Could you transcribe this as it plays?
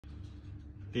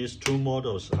These two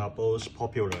models are both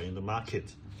popular in the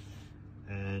market,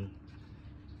 and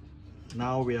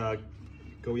now we are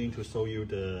going to show you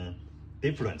the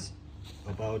difference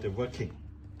about the working.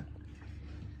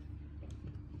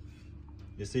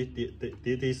 You see,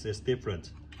 this is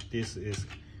different. This is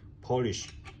polish,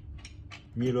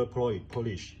 mirror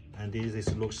polish, and this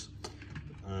is looks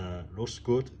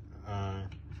good.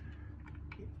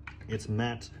 It's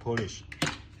matte polish,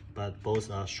 but both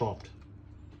are soft.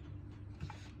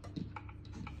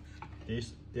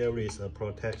 There is a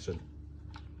protection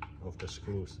of the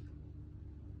screws.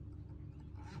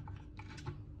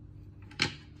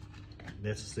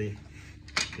 Let's see.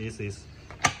 This is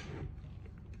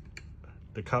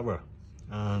the cover,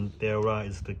 and there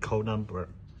is the code number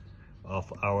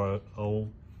of our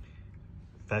own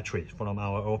factory, from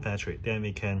our own factory. Then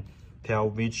we can tell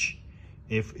which,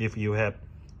 if you have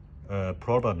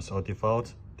problems or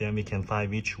default, then we can find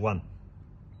which one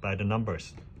by the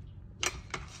numbers.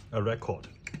 A record.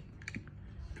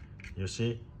 You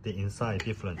see the inside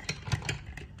different.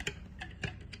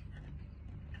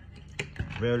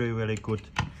 Very good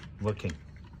working.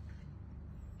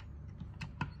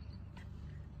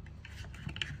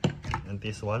 And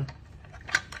this one,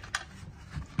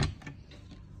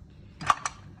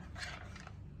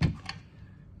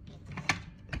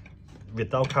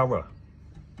 without cover,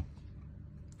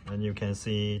 and you can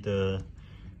see the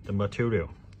material.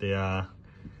 They are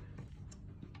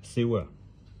silver.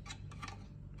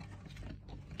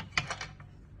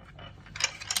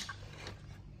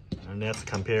 And let's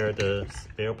compare the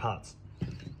spare parts.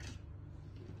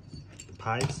 The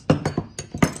pipes.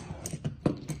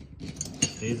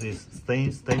 This is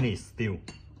stainless steel.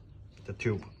 The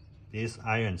tube. This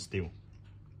iron steel.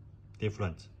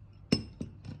 Different.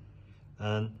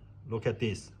 And look at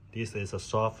this. This is a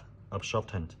soft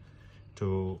absorbent.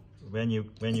 To when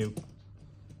you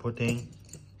put in,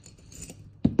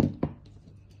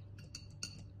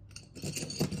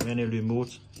 when you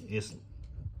remove, it's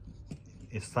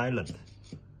silent.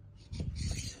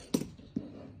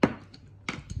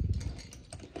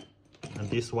 And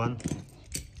this one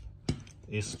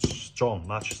is strong,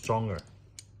 much stronger,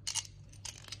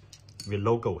 with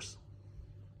logos.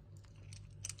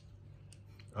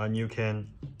 And you can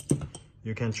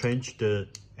change the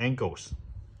angles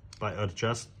by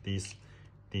adjust these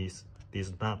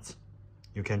nuts.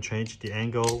 You can change the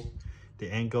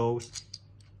angles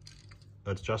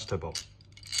adjustable.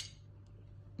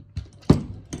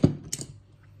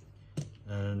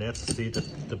 And let's see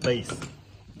the base.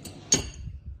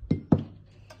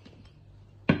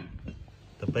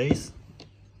 The base,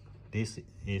 this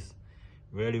is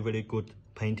very good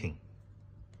painting,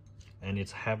 and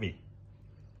it's heavy.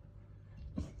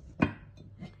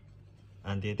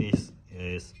 And it is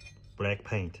black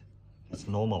paint. It's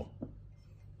normal.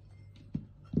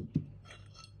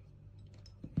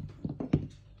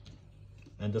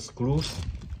 And the screws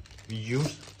we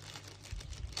use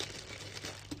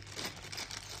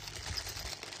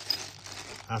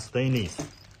are stainless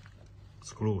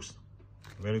screws.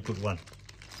 Very good one.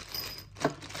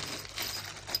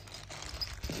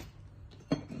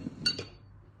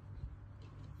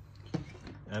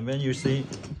 And when you see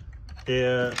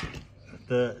the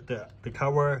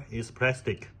cover is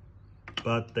plastic,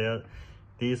 but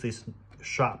this is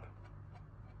sharp.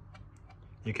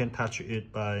 You can touch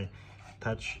it by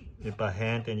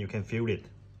hand, and you can feel it.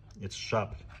 It's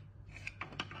sharp.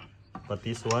 But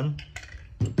this one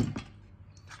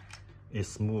is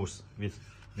smooth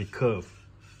with curve.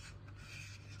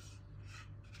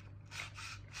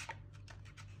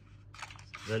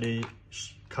 Very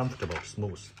comfortable,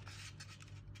 smooth.